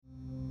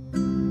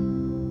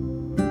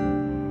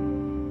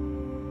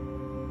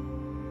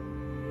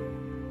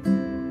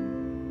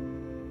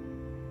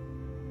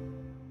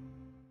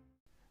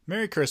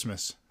Merry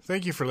Christmas.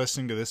 Thank you for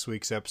listening to this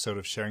week's episode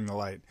of Sharing the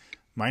Light.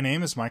 My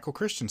name is Michael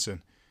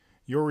Christensen.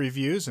 Your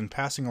reviews and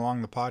passing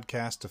along the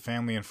podcast to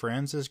family and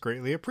friends is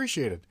greatly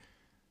appreciated.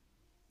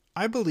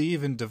 I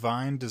believe in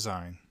divine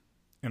design.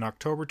 In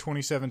October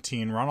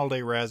 2017, Ronald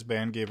A.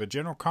 Rasband gave a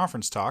general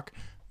conference talk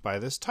by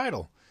this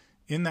title.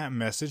 In that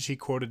message, he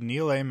quoted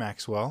Neal A.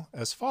 Maxwell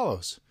as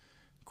follows,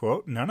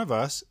 quote, "None of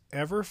us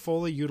ever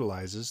fully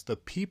utilizes the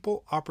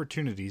people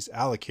opportunities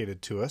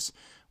allocated to us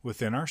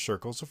within our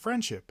circles of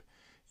friendship.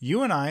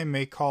 You and I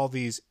may call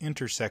these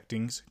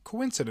intersectings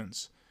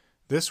coincidence.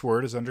 This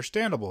word is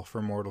understandable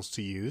for mortals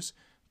to use,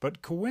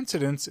 but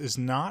coincidence is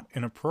not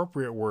an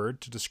appropriate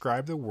word to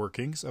describe the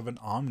workings of an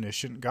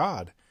omniscient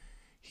God.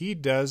 He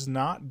does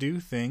not do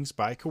things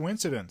by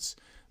coincidence,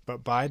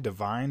 but by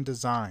divine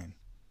design."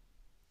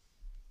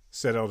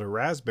 Said Elder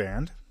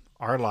Rasband,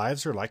 "Our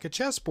lives are like a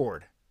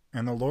chessboard,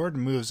 and the Lord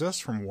moves us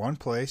from one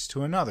place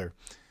to another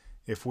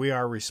if we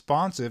are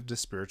responsive to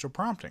spiritual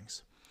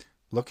promptings.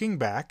 Looking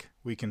back,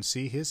 we can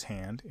see His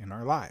hand in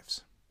our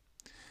lives."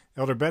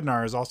 Elder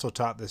Bednar has also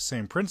taught this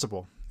same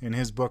principle. In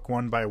his book,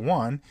 One by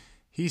One,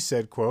 he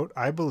said, quote,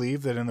 "I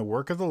believe that in the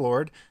work of the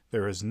Lord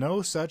there is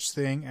no such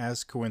thing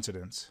as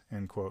coincidence,"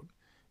 end quote.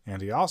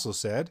 And he also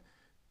said,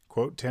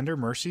 quote, "Tender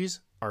mercies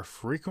are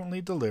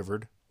frequently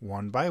delivered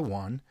one by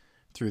one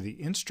through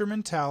the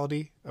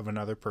instrumentality of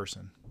another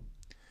person."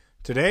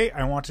 Today,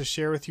 I want to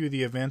share with you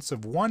the events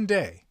of one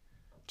day,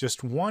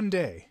 just one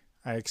day,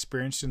 I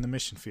experienced in the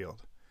mission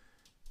field.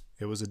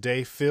 It was a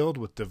day filled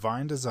with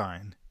divine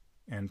design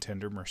and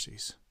tender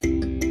mercies.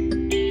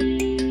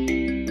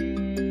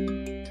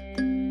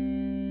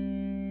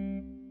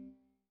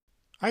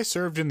 I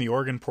served in the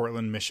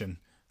Oregon-Portland mission.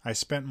 I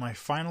spent my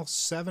final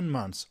 7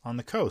 months on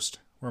the coast,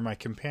 where my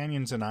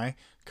companions and I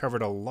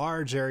covered a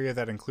large area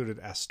that included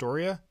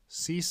Astoria,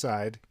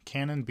 Seaside,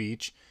 Cannon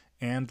Beach,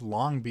 and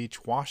Long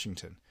Beach,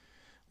 Washington.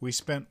 We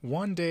spent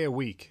 1 day a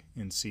week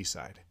in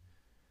Seaside.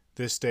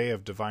 This day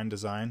of divine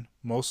design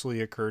mostly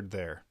occurred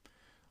there.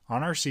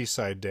 On our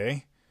Seaside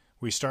day,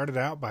 we started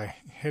out by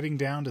heading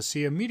down to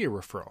see a media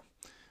referral.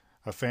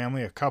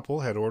 A couple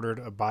had ordered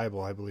a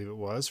Bible, I believe it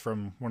was,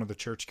 from one of the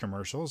church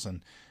commercials,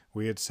 and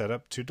we had set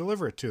up to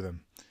deliver it to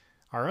them.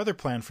 Our other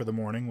plan for the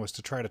morning was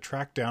to try to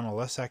track down a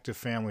less active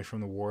family from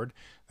the ward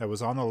that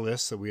was on the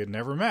list that we had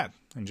never met,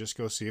 and just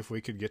go see if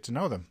we could get to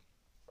know them.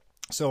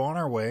 So on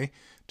our way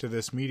to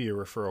this media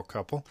referral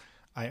couple,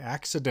 I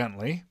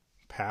accidentally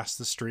passed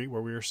the street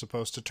where we were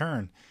supposed to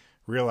turn.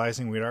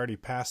 Realizing we'd already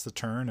passed the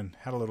turn and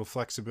had a little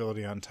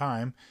flexibility on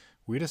time,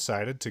 we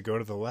decided to go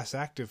to the less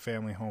active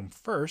family home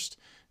first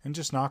and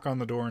just knock on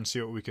the door and see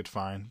what we could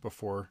find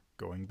before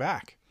going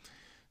back.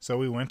 So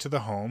we went to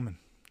the home and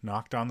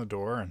knocked on the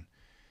door, and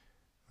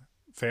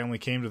family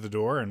came to the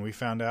door, and we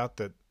found out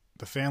that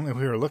the family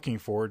we were looking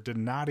for did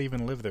not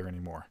even live there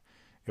anymore.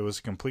 It was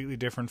a completely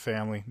different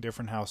family,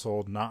 different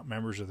household, not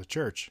members of the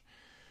church,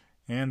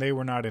 and they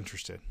were not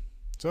interested.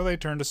 So they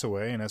turned us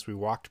away, and as we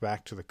walked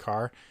back to the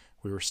car,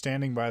 we were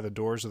standing by the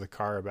doors of the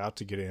car about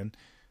to get in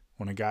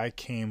when a guy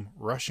came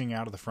rushing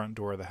out of the front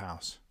door of the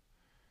house.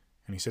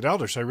 And he said,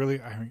 "Elders,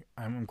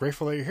 I'm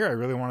grateful that you're here. I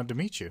really wanted to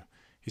meet you."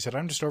 He said,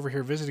 "I'm just over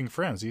here visiting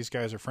friends. These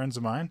guys are friends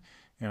of mine,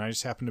 and I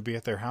just happened to be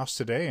at their house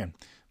today. And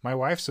my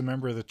wife's a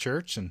member of the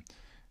church, and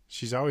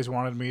she's always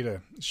wanted me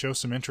to show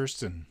some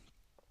interest and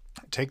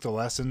take the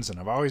lessons, and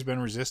I've always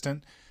been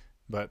resistant,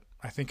 but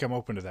I think I'm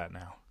open to that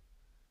now."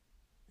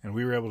 And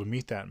we were able to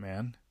meet that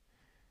man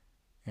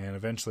and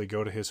eventually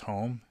go to his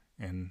home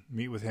and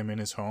meet with him in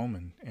his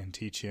home and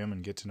teach him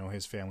and get to know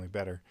his family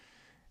better.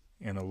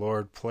 And the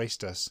Lord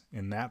placed us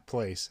in that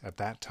place at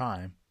that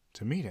time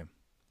to meet him.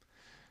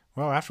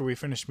 Well, after we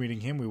finished meeting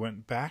him, we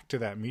went back to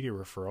that media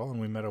referral, and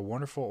we met a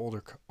wonderful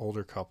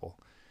older couple.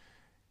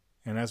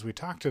 And as we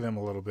talked to them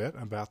a little bit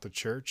about the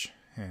church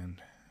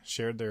and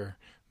shared their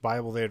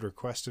Bible they had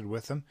requested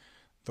with them,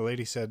 the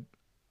lady said,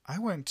 "I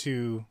went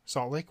to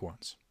Salt Lake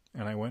once,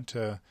 and I went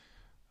to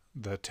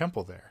the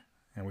temple there."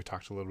 And we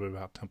talked a little bit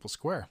about Temple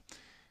Square.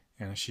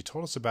 And as she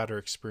told us about her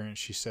experience,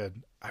 she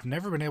said, "I've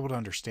never been able to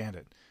understand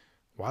it.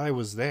 While I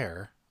was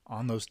there,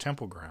 on those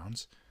temple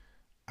grounds,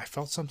 I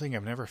felt something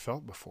I've never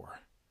felt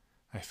before.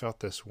 I felt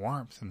this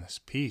warmth and this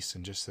peace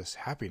and just this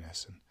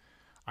happiness, and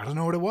I don't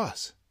know what it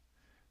was."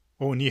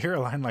 Well, when you hear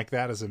a line like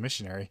that as a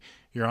missionary,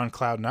 you're on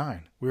cloud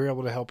nine. We were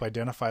able to help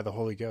identify the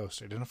Holy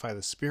Ghost, identify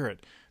the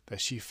Spirit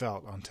that she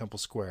felt on Temple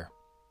Square,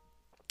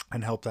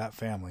 and help that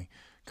family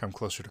come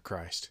closer to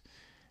Christ.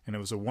 And it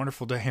was a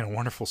wonderful day and a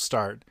wonderful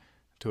start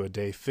to a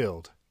day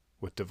filled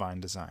with divine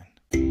design.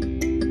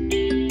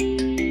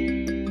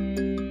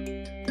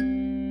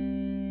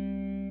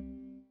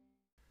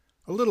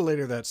 A little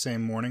later that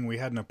same morning, we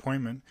had an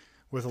appointment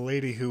with a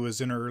lady who was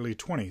in her early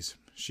 20s.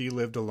 She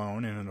lived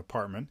alone in an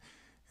apartment,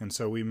 and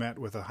so we met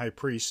with a high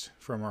priest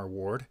from our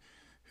ward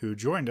who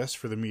joined us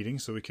for the meeting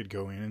so we could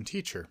go in and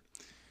teach her.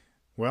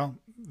 Well,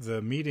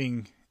 the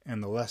meeting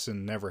and the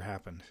lesson never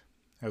happened.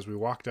 As we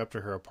walked up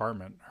to her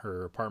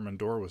apartment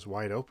door was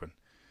wide open,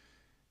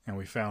 and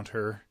we found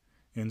her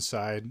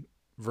inside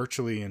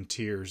virtually in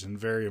tears and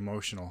very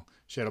emotional.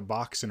 She had a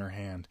box in her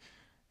hand,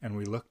 and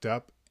we looked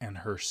up, and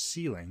her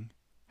ceiling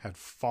had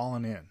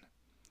fallen in.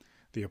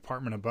 The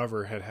apartment above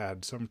her had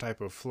had some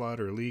type of flood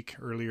or leak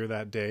earlier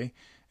that day,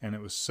 and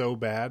it was so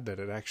bad that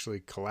it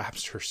actually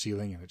collapsed her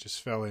ceiling, and it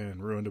just fell in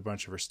and ruined a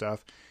bunch of her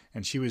stuff.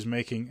 And she was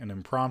making an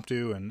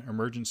impromptu and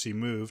emergency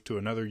move to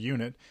another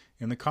unit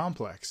in the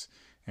complex,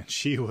 and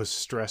she was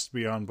stressed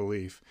beyond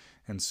belief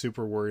and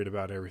super worried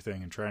about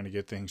everything and trying to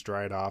get things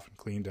dried off and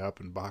cleaned up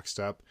and boxed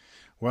up.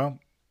 Well,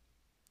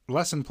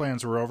 lesson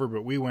plans were over,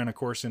 but we went, of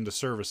course, into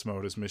service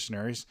mode as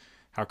missionaries.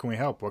 How can we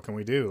help? What can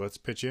we do? Let's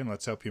pitch in.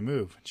 Let's help you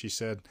move. And she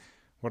said,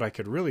 what I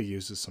could really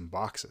use is some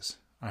boxes.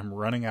 I'm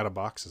running out of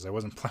boxes. I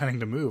wasn't planning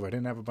to move. I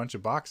didn't have a bunch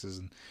of boxes,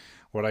 and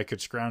what I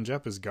could scrounge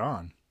up is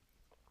gone.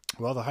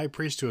 Well, the high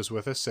priest who was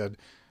with us said,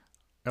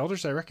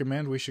 elders, I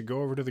recommend we should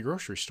go over to the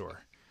grocery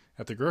store.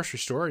 At the grocery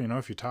store,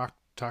 if you talk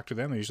to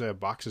them, they usually have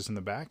boxes in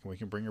the back, and we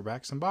can bring her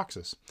back some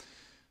boxes.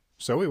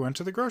 So we went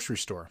to the grocery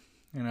store,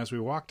 and as we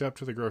walked up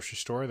to the grocery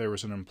store, there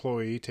was an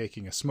employee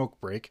taking a smoke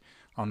break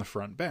on the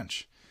front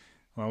bench.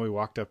 Well, we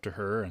walked up to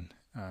her and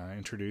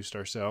introduced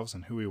ourselves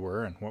and who we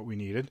were and what we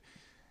needed,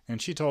 and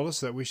she told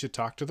us that we should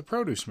talk to the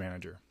produce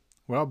manager.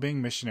 Well,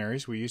 being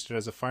missionaries, we used it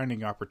as a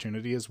finding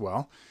opportunity as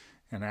well,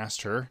 and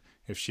asked her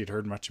if she'd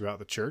heard much about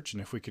the church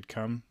and if we could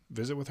come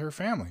visit with her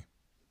family.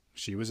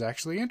 She was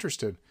actually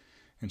interested,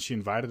 and she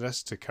invited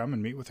us to come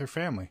and meet with her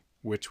family,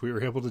 which we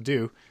were able to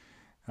do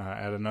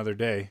at another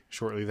day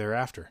shortly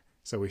thereafter.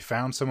 So we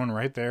found someone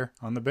right there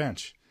on the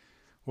bench.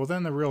 Well,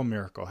 then the real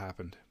miracle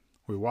happened.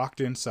 We walked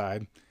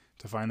inside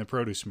to find the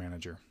produce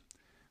manager.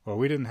 Well,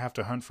 we didn't have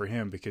to hunt for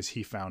him because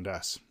he found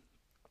us.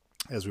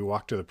 As we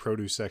walked to the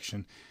produce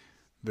section,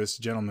 this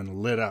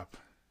gentleman lit up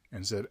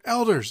and said,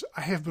 elders,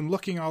 I have been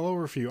looking all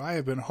over for you. I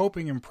have been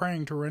hoping and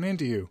praying to run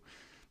into you.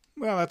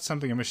 Well, that's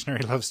something a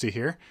missionary loves to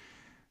hear.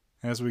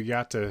 As we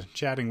got to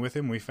chatting with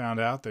him, we found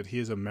out that he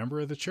is a member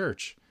of the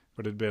church,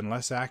 but had been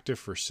less active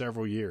for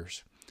several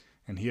years,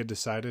 and he had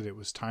decided it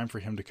was time for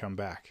him to come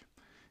back.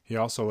 He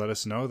also let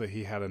us know that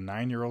he had a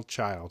 9-year-old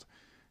child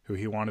who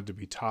he wanted to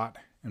be taught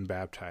and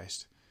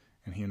baptized,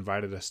 and he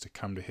invited us to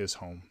come to his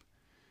home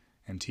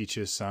and teach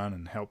his son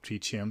and help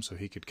teach him so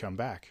he could come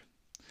back.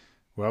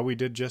 Well, we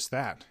did just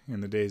that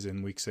in the days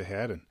and weeks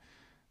ahead, and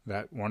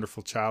that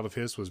wonderful child of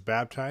his was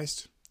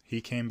baptized.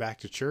 He came back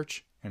to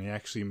church, and he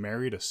actually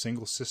married a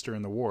single sister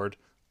in the ward,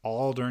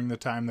 all during the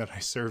time that I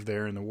served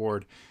there in the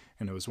ward,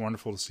 and it was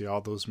wonderful to see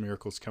all those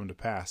miracles come to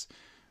pass,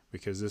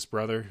 because this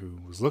brother who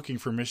was looking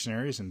for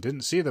missionaries and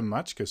didn't see them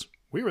much, because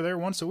we were there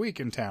once a week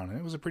in town, and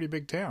it was a pretty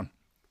big town,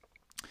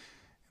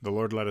 the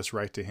Lord led us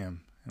right to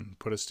him and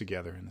put us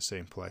together in the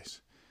same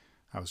place.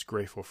 I was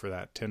grateful for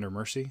that tender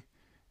mercy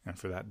and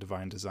for that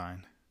divine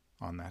design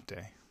on that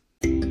day.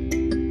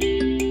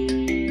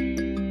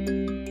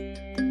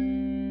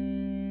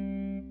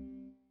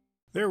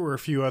 There were a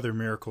few other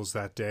miracles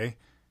that day,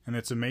 and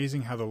it's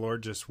amazing how the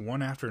Lord just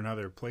one after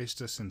another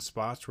placed us in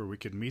spots where we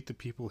could meet the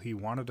people he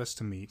wanted us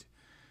to meet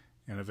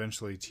and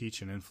eventually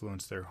teach and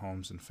influence their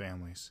homes and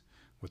families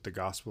with the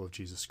gospel of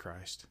Jesus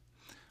Christ.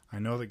 I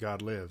know that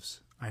God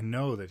lives. I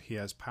know that he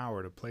has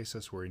power to place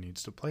us where he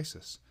needs to place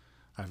us.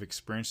 I've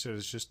experienced it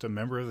as just a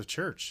member of the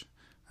church.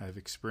 I've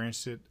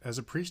experienced it as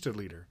a priesthood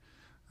leader,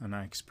 and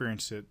I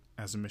experienced it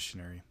as a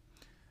missionary.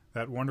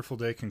 That wonderful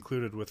day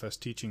concluded with us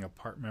teaching a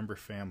part-member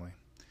family,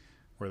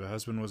 where the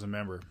husband was a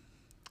member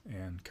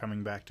and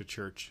coming back to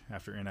church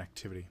after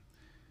inactivity.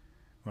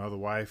 Well, the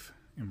wife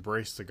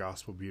embraced the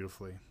gospel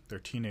beautifully. Their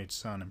teenage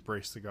son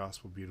embraced the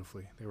gospel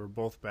beautifully. They were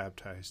both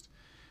baptized,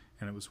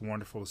 and it was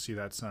wonderful to see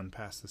that son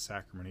pass the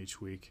sacrament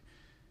each week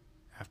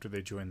after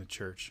they joined the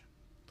church.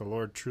 The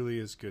Lord truly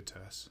is good to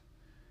us,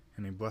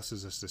 and he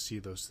blesses us to see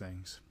those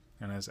things.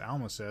 And as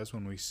Alma says,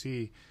 when we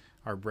see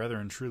our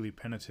brethren truly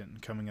penitent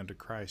and coming unto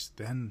Christ,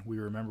 then we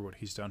remember what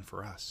he's done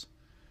for us.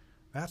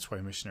 That's why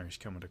missionaries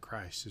come unto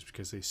Christ, is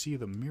because they see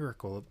the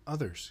miracle of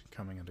others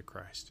coming unto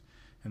Christ,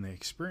 and they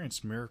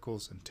experience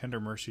miracles and tender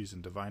mercies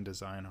and divine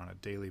design on a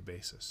daily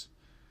basis.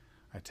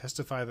 I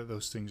testify that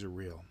those things are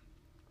real.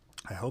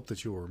 I hope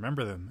that you will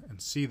remember them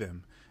and see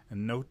them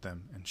and note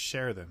them and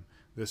share them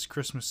this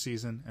Christmas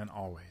season and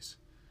always.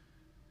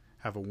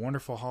 Have a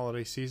wonderful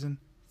holiday season.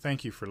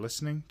 Thank you for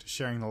listening to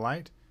Sharing the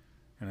Light,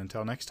 and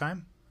until next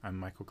time, I'm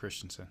Michael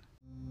Christensen.